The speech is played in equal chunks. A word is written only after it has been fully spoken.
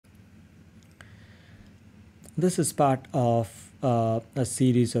This is part of a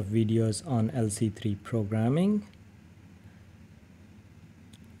series of videos on LC3 programming.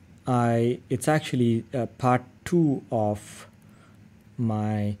 It's actually part 2 of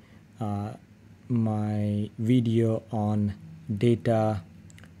my my video on data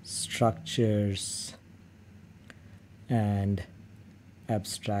structures and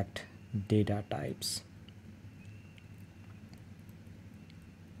abstract data types.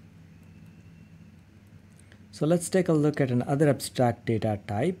 So let's take a look at another abstract data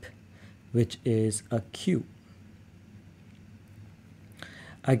type, which is a queue.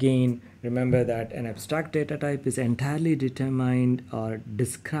 Again, remember that an abstract data type is entirely determined or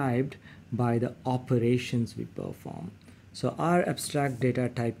described by the operations we perform. So our abstract data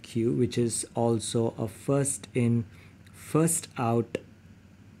type queue, which is also a first in, first out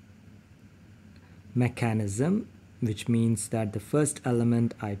mechanism, which means that the first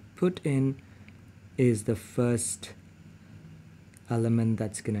element I put in is the first element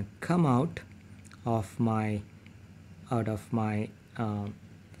that's gonna come out of my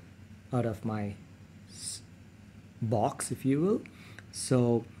box, if you will.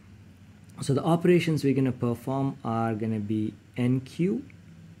 So the operations we're gonna perform are gonna be enqueue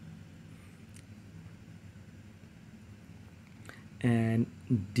and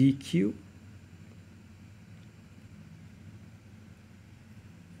dequeue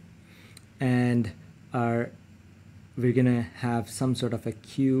and we're gonna have some sort of a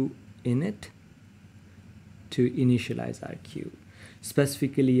queue in it to initialize our queue.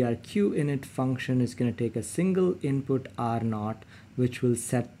 Specifically, our queue init function is going to take a single input R0, which will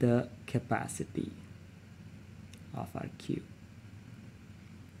set the capacity of our queue.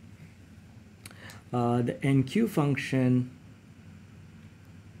 The enqueue function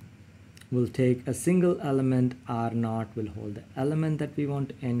will take a single element R0, will hold the element that we want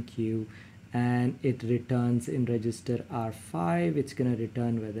to enqueue, and it returns in register R5. It's going to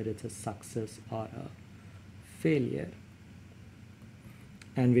return whether it's a success or a failure.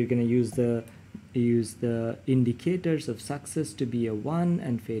 And we're going to use the indicators of success to be a 1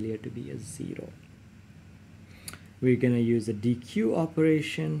 and failure to be a 0. We're going to use a dequeue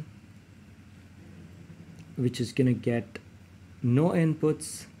operation, which is going to get no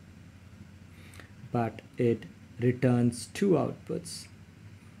inputs, but it returns 2 outputs.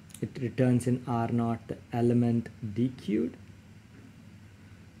 It returns in R0 the element dequeued,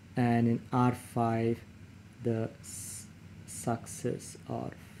 and in R5 the success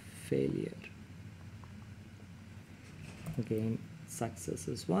or failure. Again, success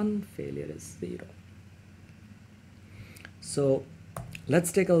is 1, failure is 0. So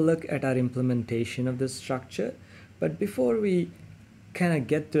let's take a look at our implementation of this structure. But before we kind of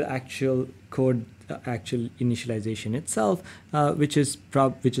get to actual code, actual initialization itself, which is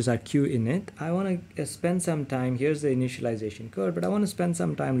our queue init, I want to spend some time. Here's the initialization code, but I want to spend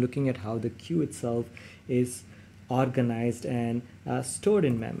some time looking at how the queue itself is organized and stored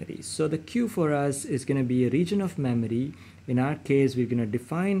in memory. So the queue for us is going to be a region of memory. In our case, we're going to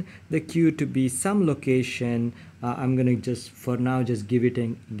define the queue to be some location. I'm going to just for now just give it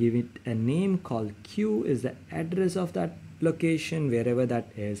a name called queue is the address of that location, wherever that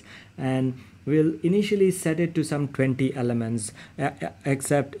is, and we'll initially set it to some 20 elements,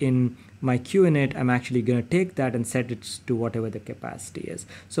 except in my queue init, I'm actually going to take that and set it to whatever the capacity is.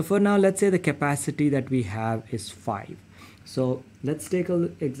 So for now, let's say the capacity that we have is 5. So let's take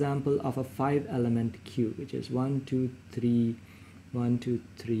an example of a 5 element queue, which is 1, 2, 3, 1, 2,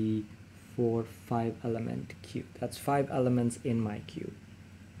 3, 4, 5 element queue. That's 5 elements in my queue,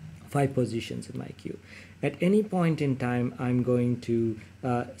 5 positions in my queue. At any point in time, I'm going to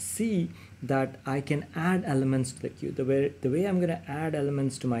see that I can add elements to the queue. The way I'm going to add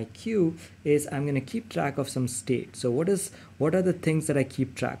elements to my queue is I'm going to keep track of some state. So what are the things that I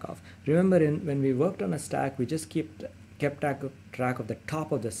keep track of? Remember, when we worked on a stack, we just kept track of the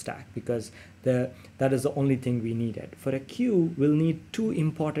top of the stack, because that is the only thing we needed. For a queue, we'll need 2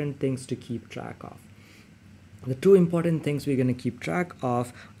 important things to keep track of. The 2 important things we're going to keep track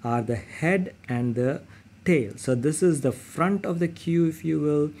of are the head and the tail. So this is the front of the queue, if you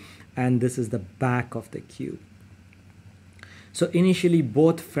will, and this is the back of the queue. So initially,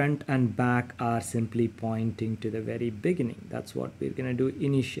 both front and back are simply pointing to the very beginning. That's what we're going to do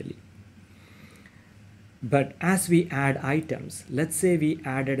initially. But as we add items, let's say we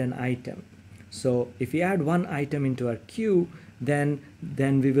added an item. So if we add 1 item into our queue, then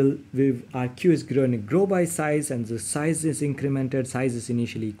our queue is going to grow by size, and the size is incremented. Size is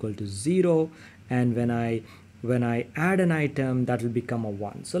initially equal to 0, and when I when I add an item, that will become a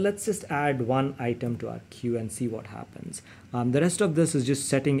 1. So let's just add one item to our queue and see what happens. The rest of this is just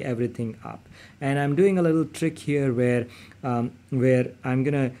setting everything up. And I'm doing a little trick here where I'm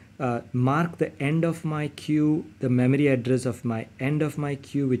gonna mark the end of my queue, the memory address of my end of my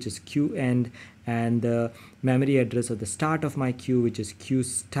queue, which is queue end, and the memory address of the start of my queue, which is queue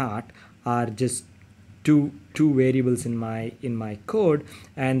start, are just two variables in my code.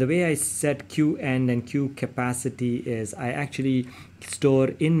 And the way I set queue end and queue capacity is I actually store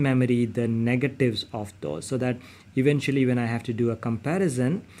in memory the negatives of those, so that eventually when I have to do a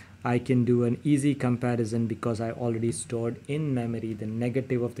comparison, I can do an easy comparison because I already stored in memory the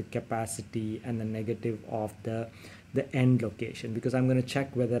negative of the capacity and the negative of the end location, because I'm going to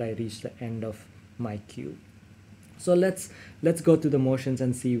check whether I reach the end of my queue. So let's go through the motions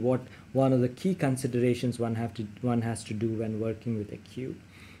and see what one of the key considerations one has to do when working with a queue.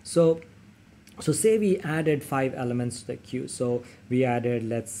 So say we added 5 elements to the queue. So we added,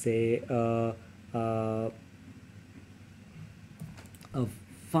 let's say, a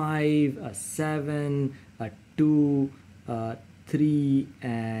 5, a 7, a 2, a 3,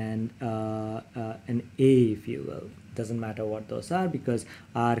 and an A, if you will. Doesn't matter what those are, because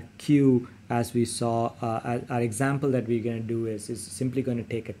our queue, as we saw, our example that we're going to do is simply going to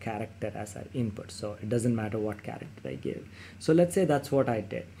take a character as our input. So it doesn't matter what character I give. So let's say that's what I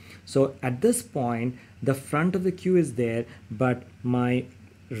did. So at this point, the front of the queue is there, but my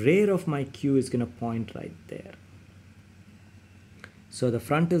rear of my queue is going to point right there. So the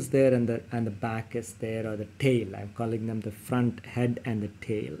front is there and the back is there, or the tail. I'm calling them the front, head, and the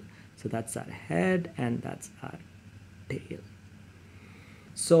tail. So that's our head and that's our tail.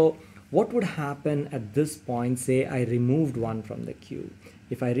 So what would happen at this point? Say I removed one from the queue.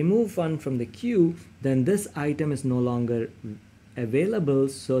 If I remove one from the queue, then this item is no longer available,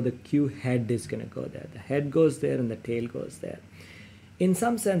 so the queue head is going to go there. The head goes there and the tail goes there. In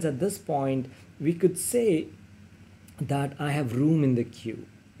some sense, at this point, we could say that I have room in the queue,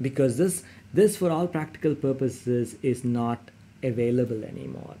 because this for all practical purposes is not available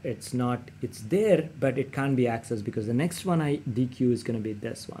anymore. It's there, but it can't be accessed, because the next one I dequeue is going to be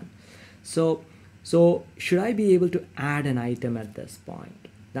this one. So should I be able to add an item at this point?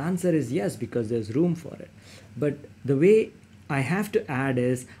 The answer is yes, because there's room for it. But the way I have to add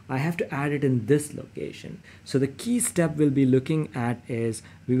is I have to add it in this location. So the key step we'll be looking at is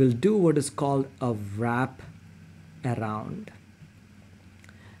we will do what is called a wrap around.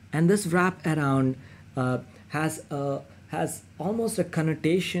 And this wrap around has almost a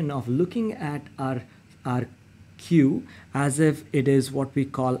connotation of looking at our queue as if it is what we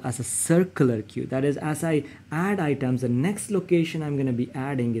call as a circular queue. That is, as I add items, the next location I'm going to be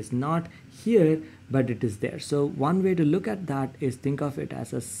adding is not here, but it is there. So one way to look at that is think of it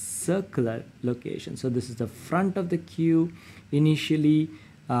as a circular location. So this is the front of the queue initially.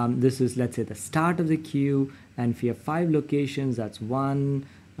 This is, let's say, the start of the queue, and if you have 5 locations, that's 1,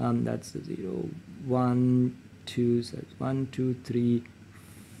 that's 0, 1, 2, so it's 1, 2, 3,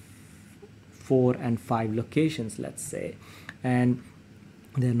 4, and 5 locations, let's say, and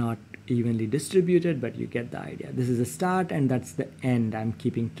they're not evenly distributed, but you get the idea. This is the start and that's the end. I'm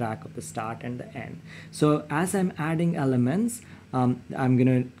keeping track of the start and the end. So as I'm adding elements, I'm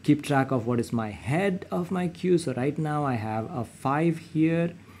gonna keep track of what is my head of my queue. So right now I have a 5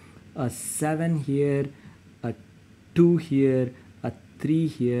 here, a 7 here, a 2 here, a 3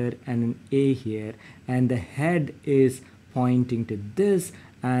 here, and an A here, and the head is pointing to this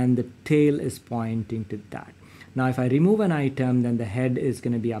and the tail is pointing to that. Now if I remove an item, then the head is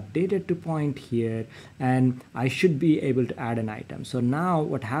going to be updated to point here, and I should be able to add an item. So now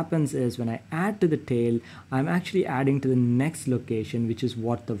what happens is when I add to the tail, I'm actually adding to the next location, which is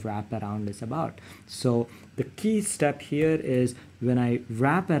what the wrap around is about. So the key step here is when I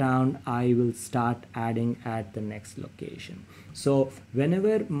wrap around, I will start adding at the next location. So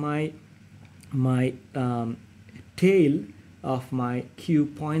whenever my tail of my queue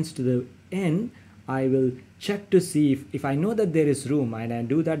points to the end, I will check to see if I know that there is room, and I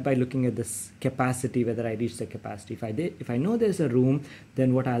do that by looking at this capacity, whether I reach the capacity. If I know there's a room,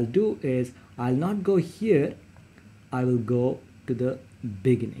 then what I'll do is I'll not go here, I will go to the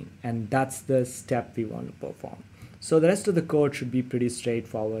beginning, and that's the step we want to perform. So the rest of the code should be pretty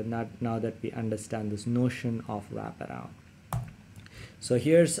straightforward now that we understand this notion of wraparound. So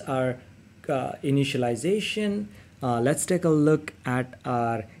here's our initialization. Let's take a look at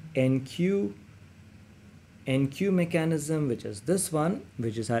our enqueue mechanism, which is this one,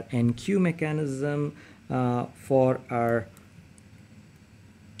 which is our enqueue mechanism for our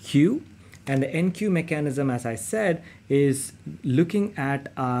queue. And the enqueue mechanism, as I said, is looking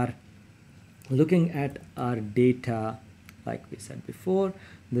at our looking at our data, like we said before,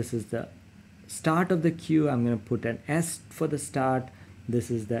 this is the start of the queue. I'm going to put an S for the start. This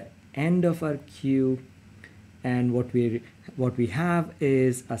is the end of our queue, and what we have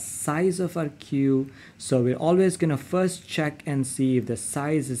is a size of our queue. So we're always going to first check and see if the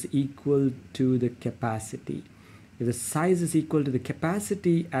size is equal to the capacity. If the size is equal to the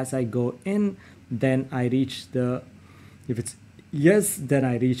capacity as I go in, then I reach the, if it's yes, then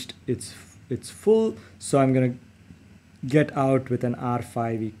I reached its full. So I'm going to get out with an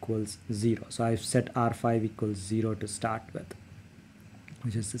R5 equals 0. So I've set R5 equals 0 to start with,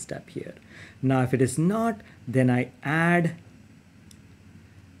 which is the step here. Now if it is not, then I add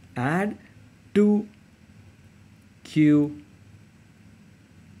to queue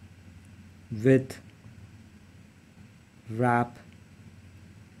with wrap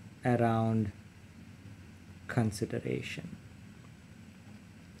around consideration.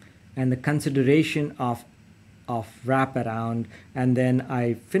 And the consideration of wraparound, and then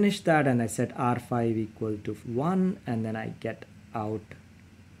I finish that and I set R5 equal to 1, and then I get out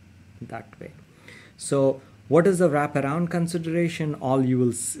that way. So what is the wraparound consideration? What you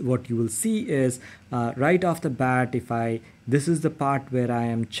will see is right off the bat, this is the part where I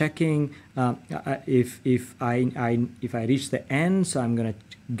am checking if I reach the end, so I'm going to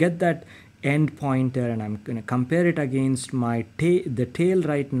get that end pointer and I'm going to compare it against my the tail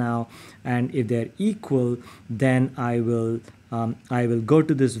right now, and if they're equal, then I will go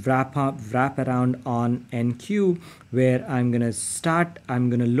to this wrap around on NQ, where I'm going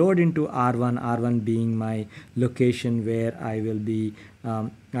to load into R1 being my location where I will be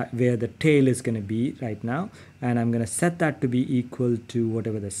where the tail is going to be right now, and I'm going to set that to be equal to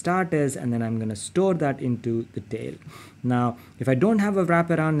whatever the start is, and then I'm going to store that into the tail. Now if I don't have a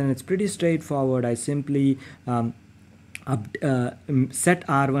wraparound, then it's pretty straightforward. I simply set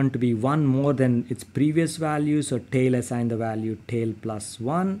R1 to be 1 more than its previous value, so tail assign the value tail plus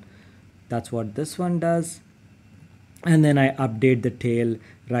 1. That's what this one does. And then I update the tail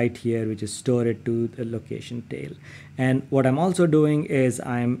right here, which is store it to the location tail. And what I'm also doing is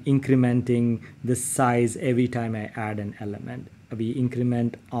I'm incrementing the size every time I add an element. We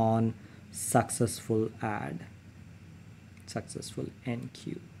increment on successful add, successful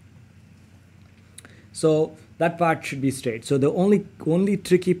NQ. So that part should be straight. So the only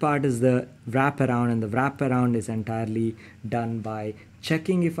tricky part is the wraparound, and the wraparound is entirely done by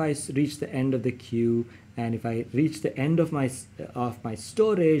checking if I reach the end of the queue, and if I reach the end of my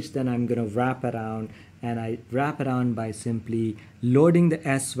storage, then I'm going to wrap around, and I wrap around by simply loading the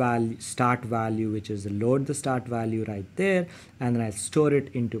S value, start value, which is load the start value right there, and then I store it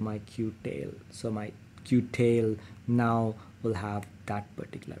into my queue tail. So my queue tail now will have that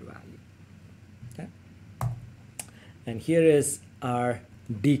particular value. Okay. And here is our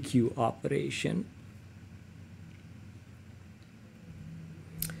dequeue operation.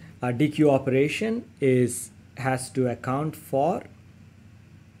 Our dequeue operation has to account for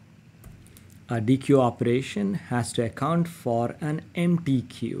an empty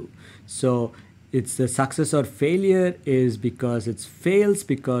queue. So it's the success or failure is because it fails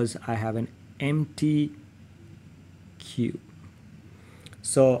because I have an empty queue.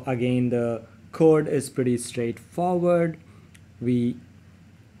 So again, the code is pretty straightforward. We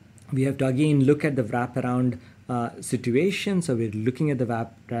have to again look at the wraparound situation. So we're looking at the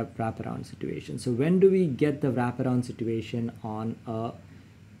wraparound situation. So when do we get the wraparound situation on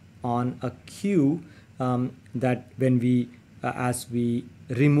a queue? That when we as we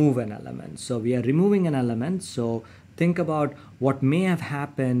remove an element. So we are removing an element. So think about what may have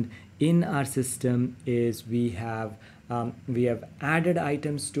happened in our system is we have added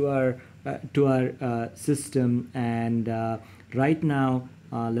items to our system, and right now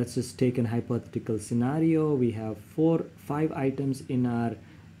let's just take an hypothetical scenario. We have 5 items in our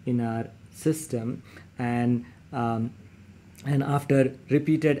system, and after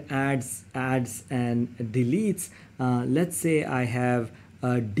repeated adds and deletes, let's say I have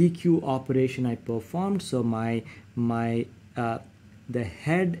a dequeue operation I performed. So the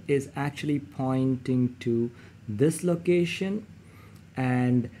head is actually pointing to this location,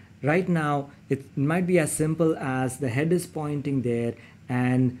 and right now it might be as simple as the head is pointing there,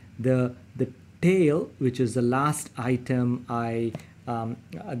 and the tail, which is the last item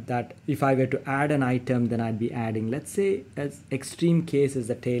that if I were to add an item, then I'd be adding, let's say as extreme case is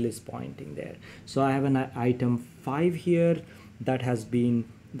the tail is pointing there. So I have an item 5 here that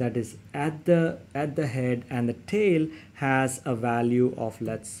is at the head, and the tail has a value of,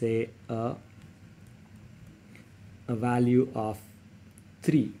 let's say a value of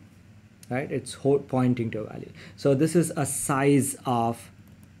 3, right? It's pointing to a value. So this is a size of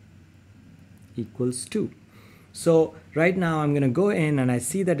equals 2. So right now I'm going to go in and I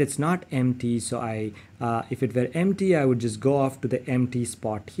see that it's not empty. So if it were empty, I would just go off to the empty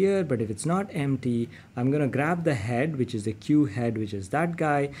spot here. But if it's not empty, I'm going to grab the head, which is the queue head, which is that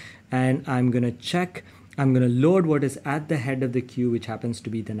guy. And I'm going to check, I'm going to load what is at the head of the queue, which happens to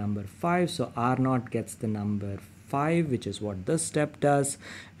be the number 5. So R0 gets the number 5, which is what this step does.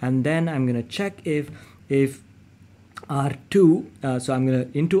 And then I'm going to check if R2, so I'm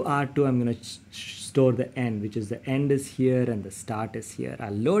going to, into R2, I'm going to store the end, which is the end is here and the start is here.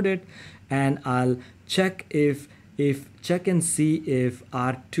 I'll load it and I'll check check and see if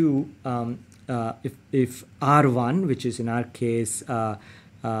R2, if R1, which is in our case, I'll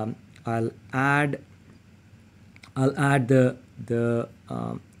add the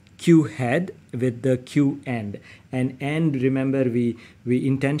queue head with the queue end, and end, remember, we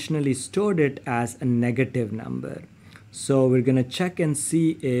intentionally stored it as a negative number. So we're going to check and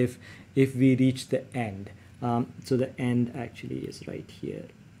see if we reach the end. So the end actually is right here.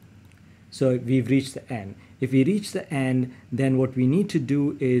 So we've reached the end. If we reach the end, then what we need to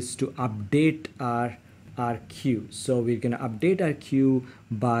do is to update our queue. So we're going to update our queue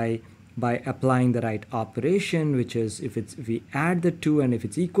by applying the right operation, which is if we add the 2 and if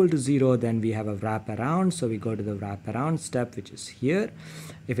it's equal to 0, then we have a wraparound. So we go to the wraparound step, which is here.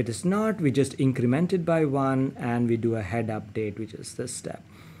 If it is not, we just increment it by 1 and we do a head update, which is this step.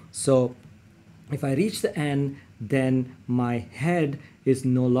 So if I reach the end, then my head is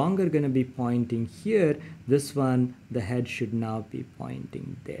no longer going to be pointing here. This one, the head should now be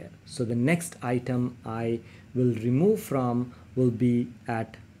pointing there. So the next item I will remove from will be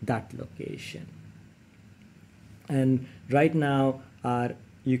at that location. And right now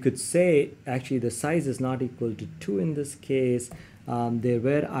you could say actually the size is not equal to 2 in this case. There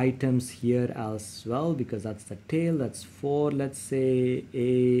were items here as well, because that's the tail, that's 4, let's say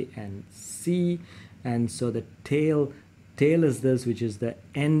A and C, and so the tail is this, which is the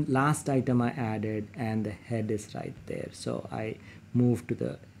end last item I added, and the head is right there. So I moved to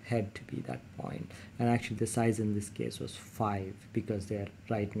the head to be that point, and actually the size in this case was 5 because they are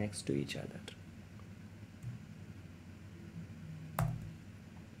right next to each other.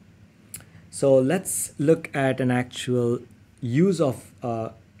 So let's look at an actual use of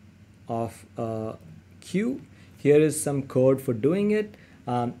queue. Here is some code for doing it.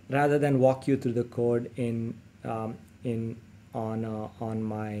 Rather than walk you through the code on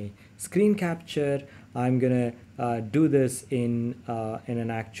my screen capture, I'm gonna do this in an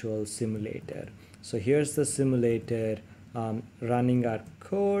actual simulator. So here's the simulator running our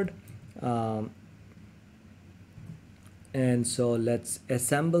code, and so let's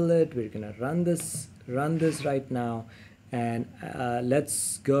assemble it. We're gonna run this right now, and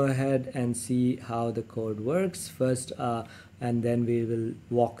let's go ahead and see how the code works first, and then we will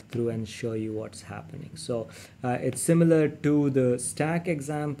walk through and show you what's happening. So it's similar to the stack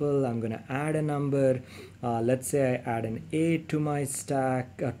example. I'm going to add a number. Let's say I add an A to my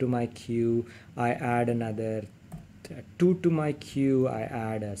stack, to my queue. I add another 2 to my queue. I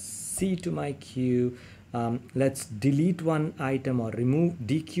add a C to my queue. Let's delete one item or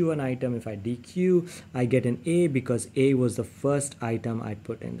dequeue an item. If I dequeue, I get an A because A was the first item I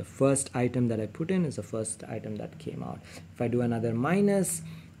put in. The first item that I put in is the first item that came out. If I do another minus,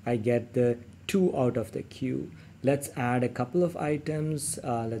 I get the 2 out of the queue. Let's add a couple of items.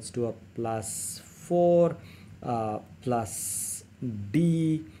 Let's do a +4, plus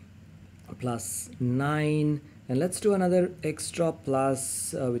D, +9, and let's do another extra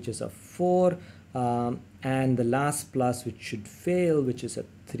plus, which is a 4. And the last plus, which should fail, which is a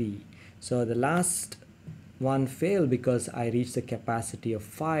 3. So the last one failed because I reached the capacity of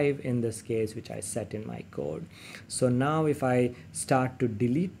 5 in this case, which I set in my code. So now if I start to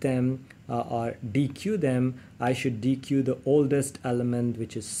delete them or dequeue them, I should dequeue the oldest element,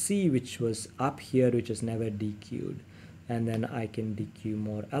 which is C, which was up here, which is never dequeued. And then I can dequeue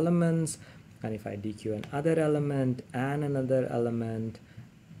more elements. And if I dequeue another element and another element,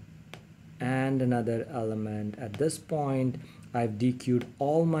 and another element, at this point I've dequeued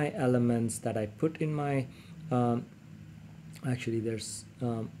all my elements that I put in my actually there's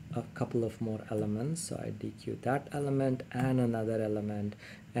a couple of more elements, so I dequeued that element and another element,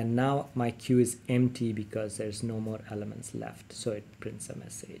 and now my queue is empty because there's no more elements left, so it prints a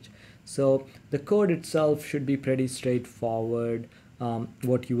message. So the code itself should be pretty straightforward.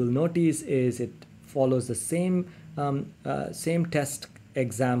 What you will notice is it follows the same test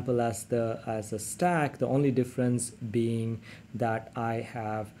example as the stack, the only difference being that I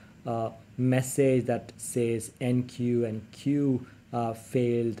have a message that says NQ and Q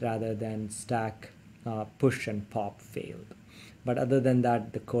failed rather than stack push and pop failed. But other than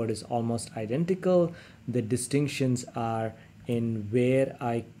that, the code is almost identical. The distinctions are in where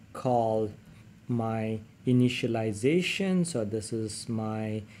I call my initialization. So this is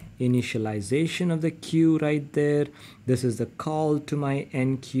my initialization of the queue right there. This is the call to my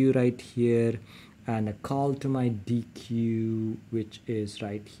enqueue right here, and a call to my dequeue, which is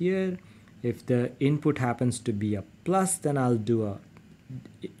right here. If the input happens to be a plus, then I'll do a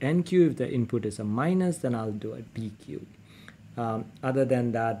enqueue. If the input is a minus, then I'll do a dequeue. Other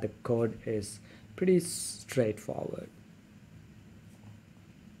than that, the code is pretty straightforward.